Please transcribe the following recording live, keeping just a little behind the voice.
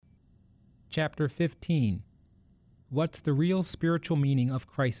Chapter 15. What's the real spiritual meaning of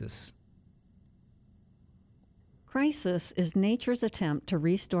crisis? Crisis is nature's attempt to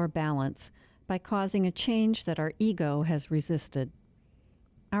restore balance by causing a change that our ego has resisted.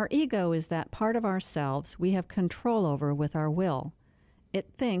 Our ego is that part of ourselves we have control over with our will.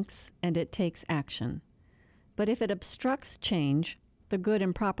 It thinks and it takes action. But if it obstructs change, the good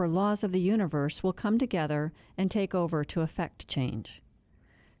and proper laws of the universe will come together and take over to effect change.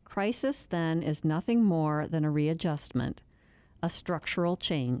 Crisis, then, is nothing more than a readjustment, a structural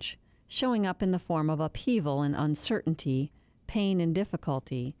change, showing up in the form of upheaval and uncertainty, pain and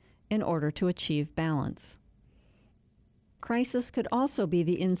difficulty, in order to achieve balance. Crisis could also be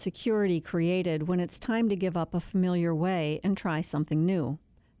the insecurity created when it's time to give up a familiar way and try something new.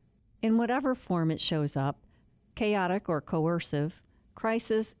 In whatever form it shows up, chaotic or coercive,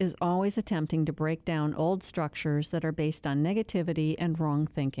 crisis is always attempting to break down old structures that are based on negativity and wrong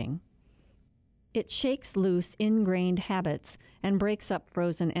thinking. It shakes loose ingrained habits and breaks up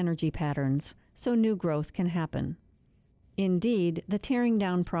frozen energy patterns so new growth can happen. Indeed, the tearing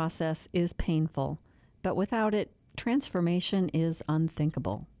down process is painful, but without it, transformation is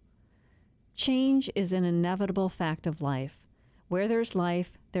unthinkable. Change is an inevitable fact of life. Where there's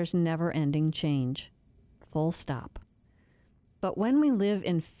life, there's never-ending change. Full stop. But when we live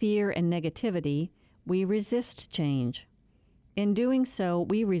in fear and negativity, we resist change. In doing so,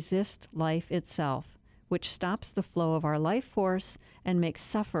 we resist life itself, which stops the flow of our life force and makes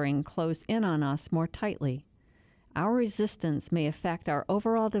suffering close in on us more tightly. Our resistance may affect our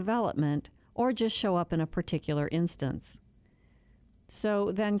overall development or just show up in a particular instance.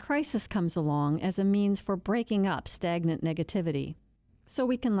 So then crisis comes along as a means for breaking up stagnant negativity, so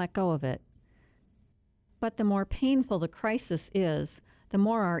we can let go of it. But the more painful the crisis is, the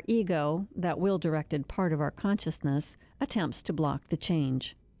more our ego, that will-directed part of our consciousness, attempts to block the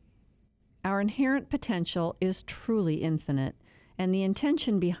change. Our inherent potential is truly infinite, and the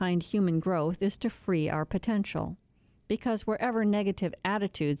intention behind human growth is to free our potential. Because wherever negative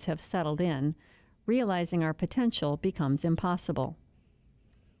attitudes have settled in, realizing our potential becomes impossible.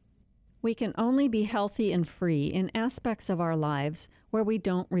 We can only be healthy and free in aspects of our lives where we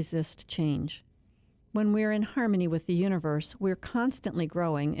don't resist change. When we're in harmony with the universe, we're constantly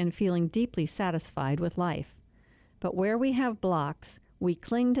growing and feeling deeply satisfied with life. But where we have blocks, we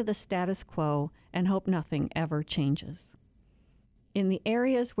cling to the status quo and hope nothing ever changes. In the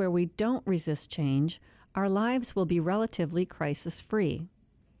areas where we don't resist change, our lives will be relatively crisis-free.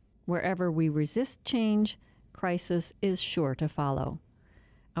 Wherever we resist change, crisis is sure to follow.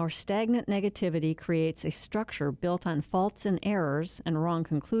 Our stagnant negativity creates a structure built on faults and errors and wrong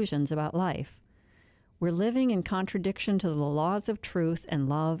conclusions about life. We're living in contradiction to the laws of truth and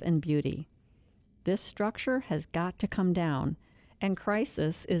love and beauty. This structure has got to come down, and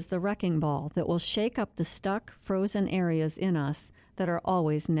crisis is the wrecking ball that will shake up the stuck, frozen areas in us that are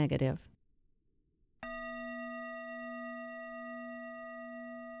always negative.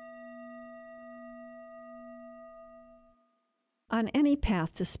 On any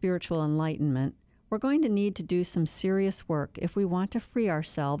path to spiritual enlightenment, we're going to need to do some serious work if we want to free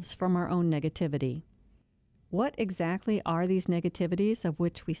ourselves from our own negativity. What exactly are these negativities of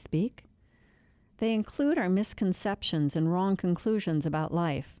which we speak? They include our misconceptions and wrong conclusions about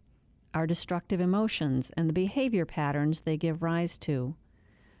life, our destructive emotions and the behavior patterns they give rise to,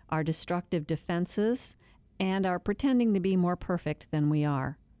 our destructive defenses, and our pretending to be more perfect than we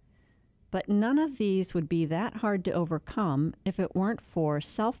are. But none of these would be that hard to overcome if it weren't for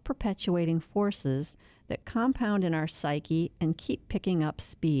self-perpetuating forces that compound in our psyche and keep picking up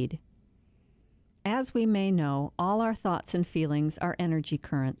speed. As we may know, all our thoughts and feelings are energy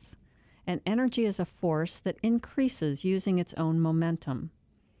currents, and energy is a force that increases using its own momentum.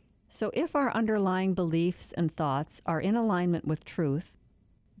 So if our underlying beliefs and thoughts are in alignment with truth,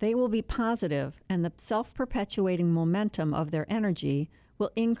 they will be positive, and the self-perpetuating momentum of their energy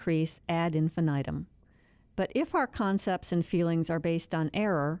will increase ad infinitum. But if our concepts and feelings are based on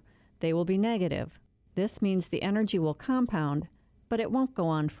error, they will be negative. This means the energy will compound, but it won't go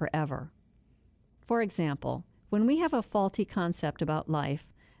on forever. For example, when we have a faulty concept about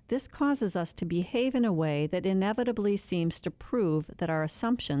life, this causes us to behave in a way that inevitably seems to prove that our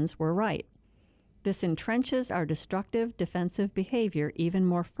assumptions were right. This entrenches our destructive, defensive behavior even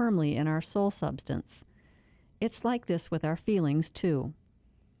more firmly in our soul substance. It's like this with our feelings, too.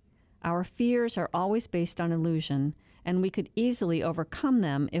 Our fears are always based on illusion, and we could easily overcome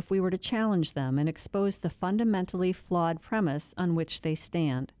them if we were to challenge them and expose the fundamentally flawed premise on which they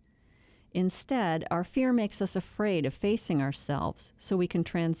stand. Instead, our fear makes us afraid of facing ourselves so we can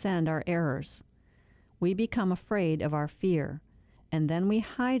transcend our errors. We become afraid of our fear, and then we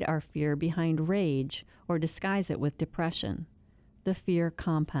hide our fear behind rage or disguise it with depression. The fear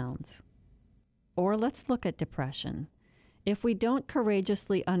compounds. Or let's look at depression. If we don't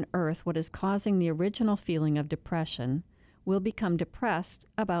courageously unearth what is causing the original feeling of depression, we'll become depressed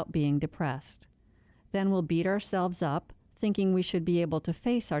about being depressed. Then we'll beat ourselves up, thinking we should be able to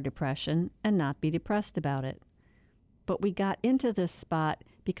face our depression and not be depressed about it. But we got into this spot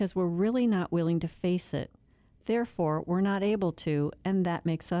because we're really not willing to face it. Therefore, we're not able to, and that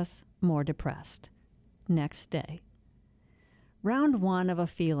makes us more depressed. Next day. Round one of a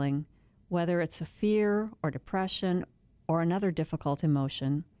feeling, whether it's a fear or depression or another difficult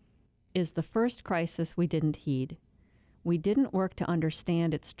emotion, is the first crisis we didn't heed. We didn't work to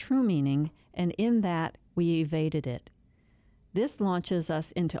understand its true meaning, and in that, we evaded it. This launches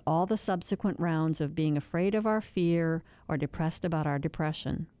us into all the subsequent rounds of being afraid of our fear or depressed about our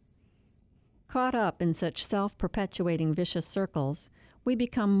depression. Caught up in such self-perpetuating vicious circles, we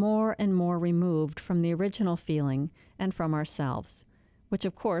become more and more removed from the original feeling and from ourselves, which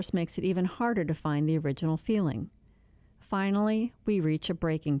of course makes it even harder to find the original feeling. Finally, we reach a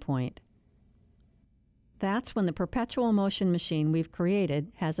breaking point. That's when the perpetual motion machine we've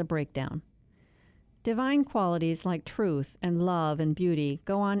created has a breakdown. Divine qualities like truth and love and beauty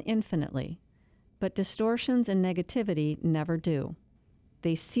go on infinitely, but distortions and negativity never do.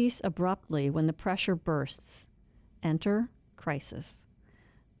 They cease abruptly when the pressure bursts. Enter crisis.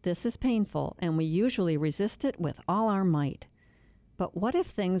 This is painful, and we usually resist it with all our might. But what if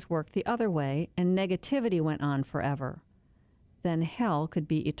things worked the other way and negativity went on forever? Then hell could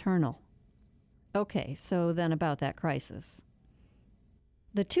be eternal. Okay, so then about that crisis.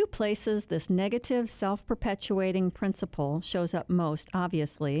 The two places this negative, self-perpetuating principle shows up most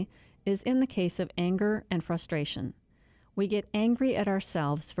obviously is in the case of anger and frustration. We get angry at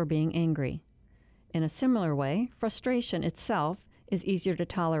ourselves for being angry. In a similar way, frustration itself is easier to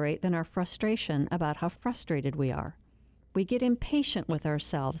tolerate than our frustration about how frustrated we are. We get impatient with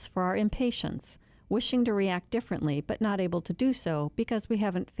ourselves for our impatience, wishing to react differently but not able to do so because we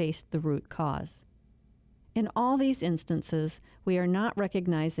haven't faced the root cause. In all these instances, we are not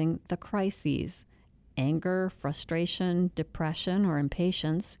recognizing the crises, anger, frustration, depression, or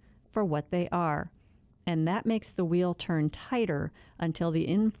impatience, for what they are, and that makes the wheel turn tighter until the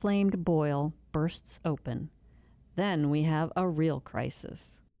inflamed boil bursts open. Then we have a real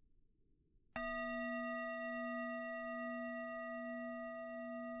crisis.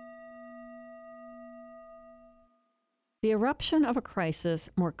 The eruption of a crisis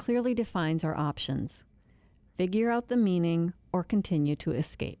more clearly defines our options. Figure out the meaning or continue to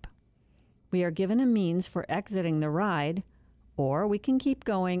escape. We are given a means for exiting the ride, or we can keep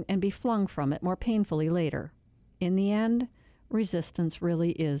going and be flung from it more painfully later. In the end, resistance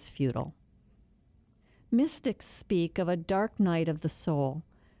really is futile. Mystics speak of a dark night of the soul,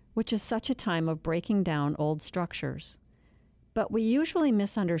 which is such a time of breaking down old structures. But we usually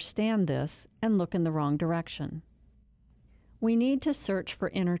misunderstand this and look in the wrong direction. We need to search for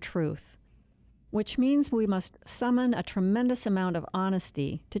inner truth, which means we must summon a tremendous amount of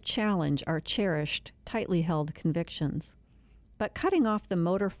honesty to challenge our cherished, tightly held convictions. But cutting off the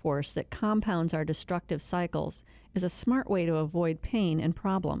motor force that compounds our destructive cycles is a smart way to avoid pain and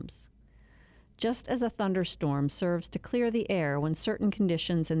problems. Just as a thunderstorm serves to clear the air when certain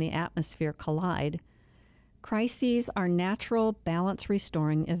conditions in the atmosphere collide, crises are natural,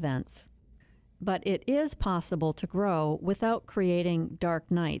 balance-restoring events. But it is possible to grow without creating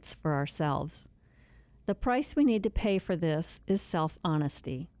dark nights for ourselves. The price we need to pay for this is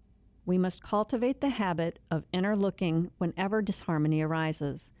self-honesty. We must cultivate the habit of inner looking whenever disharmony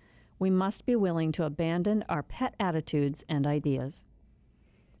arises. We must be willing to abandon our pet attitudes and ideas.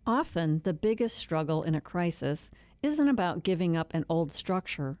 Often, the biggest struggle in a crisis isn't about giving up an old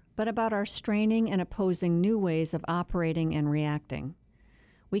structure, but about our straining and opposing new ways of operating and reacting.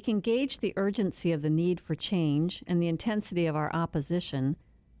 We can gauge the urgency of the need for change and the intensity of our opposition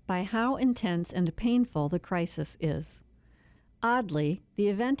by how intense and painful the crisis is. Oddly, the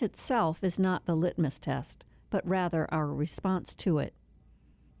event itself is not the litmus test, but rather our response to it.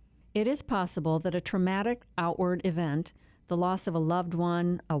 It is possible that a traumatic outward event, the loss of a loved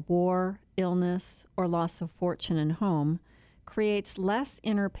one, a war, illness, or loss of fortune and home, creates less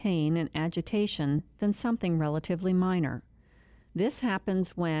inner pain and agitation than something relatively minor. This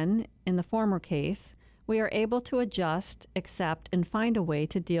happens when, in the former case, we are able to adjust, accept, and find a way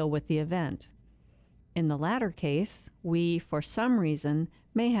to deal with the event. In the latter case, we, for some reason,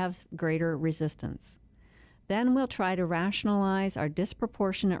 may have greater resistance. Then we'll try to rationalize our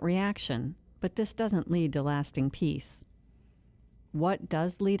disproportionate reaction, but this doesn't lead to lasting peace. What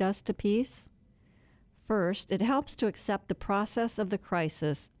does lead us to peace? First, it helps to accept the process of the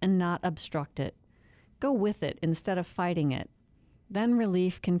crisis and not obstruct it. Go with it instead of fighting it. Then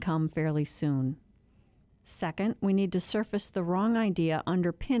relief can come fairly soon. Second, we need to surface the wrong idea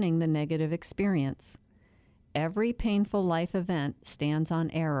underpinning the negative experience. Every painful life event stands on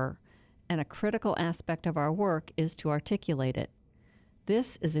error, and a critical aspect of our work is to articulate it.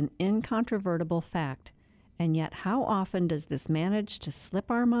 This is an incontrovertible fact, and yet how often does this manage to slip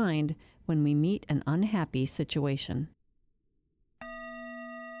our mind when we meet an unhappy situation?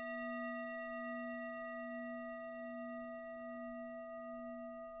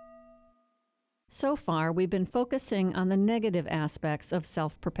 So far, we've been focusing on the negative aspects of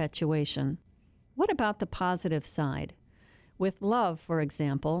self-perpetuation. What about the positive side? With love, for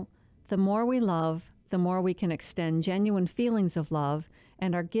example, the more we love, the more we can extend genuine feelings of love,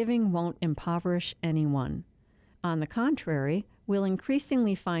 and our giving won't impoverish anyone. On the contrary, we'll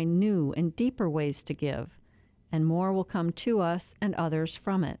increasingly find new and deeper ways to give, and more will come to us and others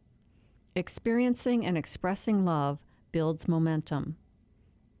from it. Experiencing and expressing love builds momentum.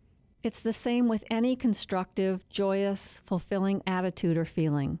 It's the same with any constructive, joyous, fulfilling attitude or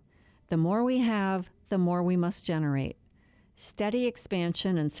feeling. The more we have, the more we must generate. Steady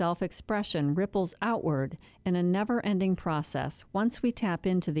expansion and self-expression ripples outward in a never-ending process once we tap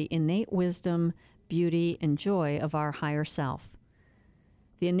into the innate wisdom, beauty, and joy of our higher self.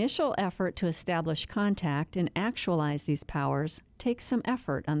 The initial effort to establish contact and actualize these powers takes some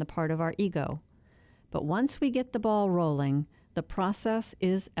effort on the part of our ego. But once we get the ball rolling, the process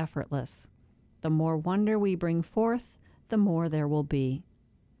is effortless. The more wonder we bring forth, the more there will be.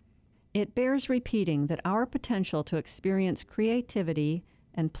 It bears repeating that our potential to experience creativity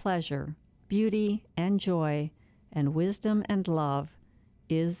and pleasure, beauty and joy, and wisdom and love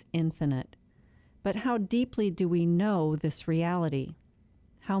is infinite. But how deeply do we know this reality?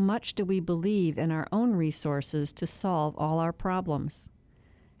 How much do we believe in our own resources to solve all our problems?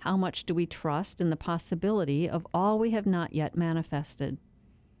 How much do we trust in the possibility of all we have not yet manifested?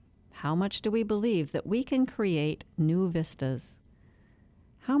 How much do we believe that we can create new vistas?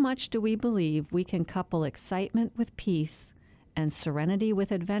 How much do we believe we can couple excitement with peace and serenity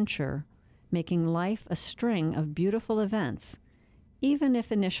with adventure, making life a string of beautiful events, even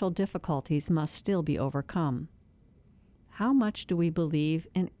if initial difficulties must still be overcome? How much do we believe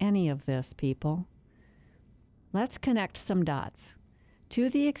in any of this, people? Let's connect some dots. To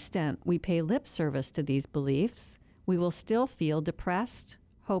the extent we pay lip service to these beliefs, we will still feel depressed,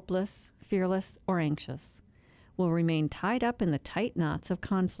 hopeless, fearless, or anxious. We'll remain tied up in the tight knots of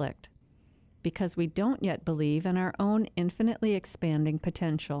conflict because we don't yet believe in our own infinitely expanding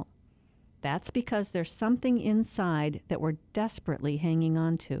potential. That's because there's something inside that we're desperately hanging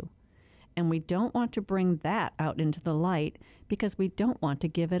on to, and we don't want to bring that out into the light because we don't want to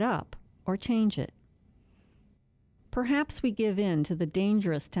give it up or change it. Perhaps we give in to the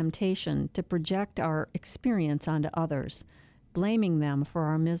dangerous temptation to project our experience onto others, blaming them for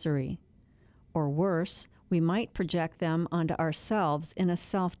our misery. Or worse, we might project them onto ourselves in a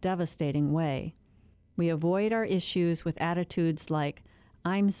self-devastating way. We avoid our issues with attitudes like,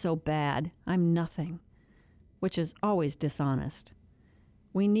 "I'm so bad, I'm nothing," which is always dishonest.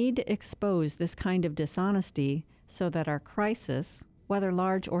 We need to expose this kind of dishonesty so that our crisis, whether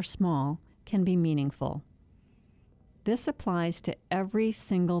large or small, can be meaningful. This applies to every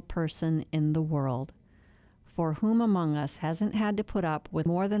single person in the world, for whom among us hasn't had to put up with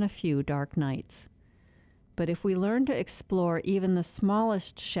more than a few dark nights. But if we learn to explore even the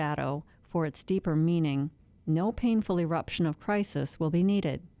smallest shadow for its deeper meaning, no painful eruption of crisis will be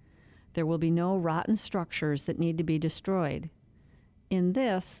needed. There will be no rotten structures that need to be destroyed. In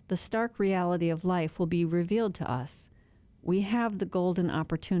this, the stark reality of life will be revealed to us. We have the golden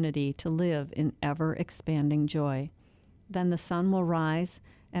opportunity to live in ever-expanding joy. Then the sun will rise,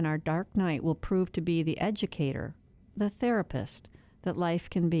 and our dark night will prove to be the educator, the therapist that life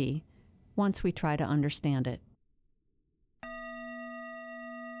can be, once we try to understand it.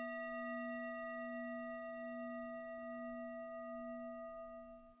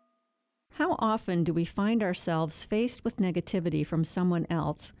 How often do we find ourselves faced with negativity from someone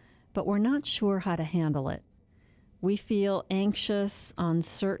else, but we're not sure how to handle it? We feel anxious,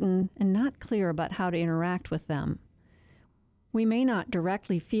 uncertain, and not clear about how to interact with them. We may not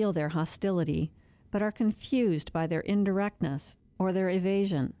directly feel their hostility, but are confused by their indirectness or their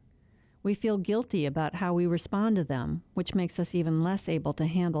evasion. We feel guilty about how we respond to them, which makes us even less able to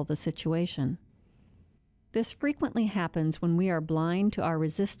handle the situation. This frequently happens when we are blind to our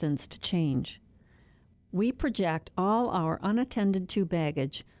resistance to change. We project all our unattended to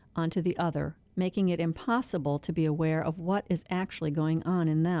baggage onto the other, making it impossible to be aware of what is actually going on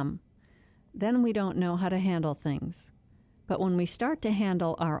in them. Then we don't know how to handle things. But when we start to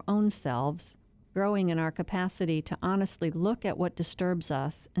handle our own selves, growing in our capacity to honestly look at what disturbs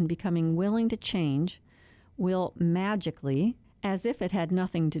us and becoming willing to change, we'll magically, as if it had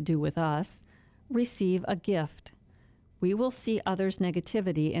nothing to do with us, receive a gift. We will see others'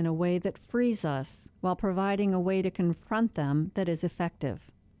 negativity in a way that frees us while providing a way to confront them that is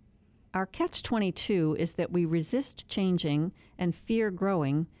effective. Our catch-22 is that we resist changing and fear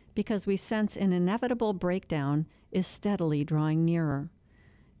growing because we sense an inevitable breakdown is steadily drawing nearer.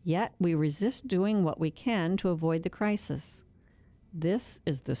 Yet we resist doing what we can to avoid the crisis. This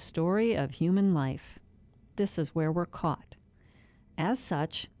is the story of human life. This is where we're caught. As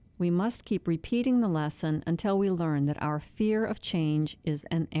such, we must keep repeating the lesson until we learn that our fear of change is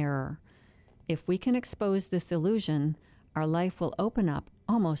an error. If we can expose this illusion, our life will open up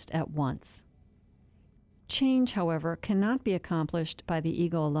almost at once. Change, however, cannot be accomplished by the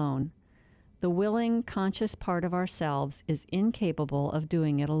ego alone. The willing, conscious part of ourselves is incapable of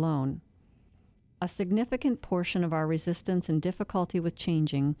doing it alone. A significant portion of our resistance and difficulty with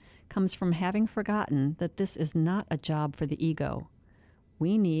changing comes from having forgotten that this is not a job for the ego.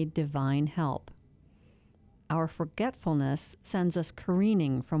 We need divine help. Our forgetfulness sends us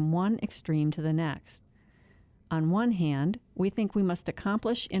careening from one extreme to the next. On one hand, we think we must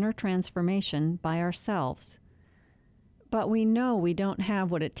accomplish inner transformation by ourselves. But we know we don't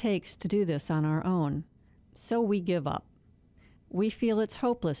have what it takes to do this on our own, so we give up. We feel it's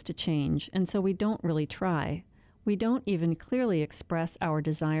hopeless to change, and so we don't really try. We don't even clearly express our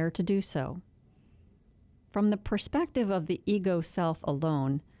desire to do so. From the perspective of the ego self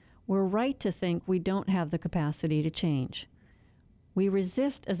alone, we're right to think we don't have the capacity to change. We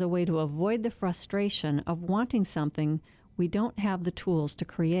resist as a way to avoid the frustration of wanting something we don't have the tools to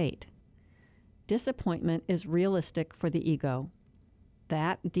create. Disappointment is realistic for the ego.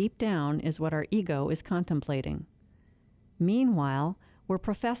 That, deep down, is what our ego is contemplating. Meanwhile, we're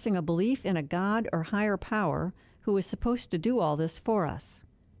professing a belief in a God or higher power who is supposed to do all this for us.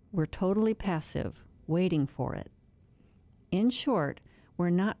 We're totally passive, waiting for it. In short, we're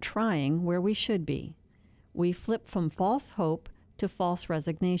not trying where we should be. We flip from false hope to false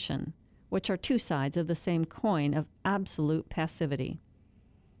resignation, which are two sides of the same coin of absolute passivity.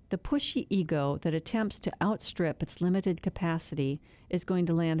 The pushy ego that attempts to outstrip its limited capacity is going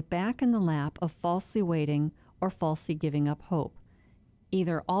to land back in the lap of falsely waiting or falsely giving up hope,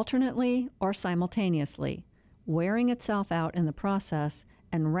 either alternately or simultaneously, wearing itself out in the process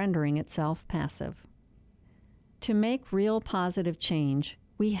and rendering itself passive. To make real positive change,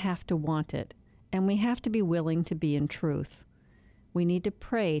 we have to want it, and we have to be willing to be in truth. We need to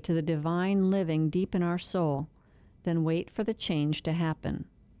pray to the divine living deep in our soul, then wait for the change to happen.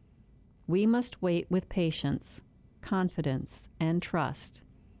 We must wait with patience, confidence, and trust.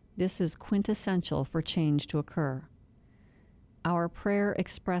 This is quintessential for change to occur. Our prayer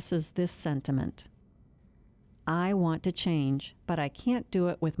expresses this sentiment. I want to change, but I can't do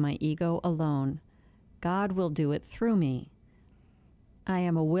it with my ego alone. God will do it through me. I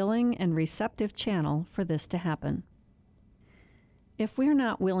am a willing and receptive channel for this to happen. If we're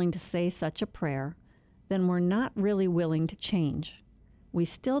not willing to say such a prayer, then we're not really willing to change. We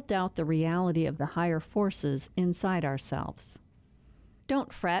still doubt the reality of the higher forces inside ourselves.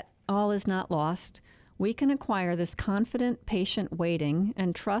 Don't fret, all is not lost. We can acquire this confident, patient waiting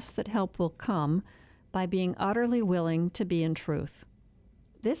and trust that help will come by being utterly willing to be in truth.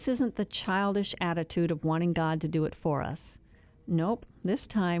 This isn't the childish attitude of wanting God to do it for us. Nope, this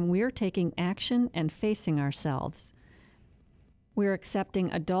time we're taking action and facing ourselves. We're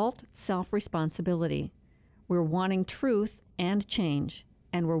accepting adult self-responsibility. We're wanting truth and change,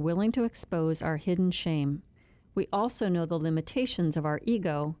 and we're willing to expose our hidden shame. We also know the limitations of our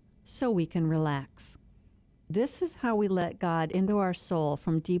ego, so we can relax. This is how we let God into our soul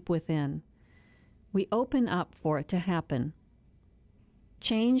from deep within. We open up for it to happen.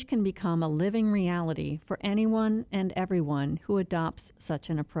 Change can become a living reality for anyone and everyone who adopts such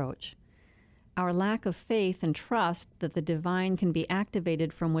an approach. Our lack of faith and trust that the divine can be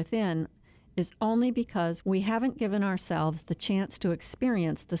activated from within is only because we haven't given ourselves the chance to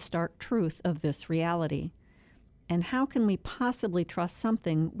experience the stark truth of this reality. And how can we possibly trust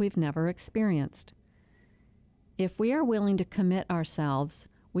something we've never experienced? If we are willing to commit ourselves,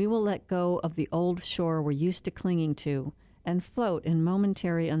 we will let go of the old shore we're used to clinging to and float in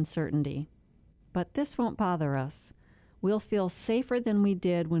momentary uncertainty. But this won't bother us. We'll feel safer than we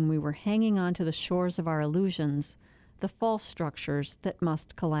did when we were hanging on to the shores of our illusions, the false structures that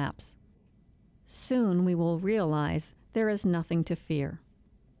must collapse. Soon we will realize there is nothing to fear.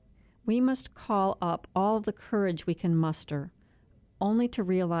 We must call up all the courage we can muster, only to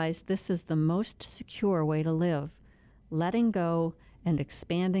realize this is the most secure way to live, letting go and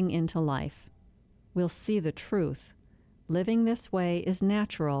expanding into life. We'll see the truth. Living this way is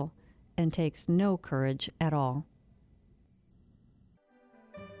natural and takes no courage at all.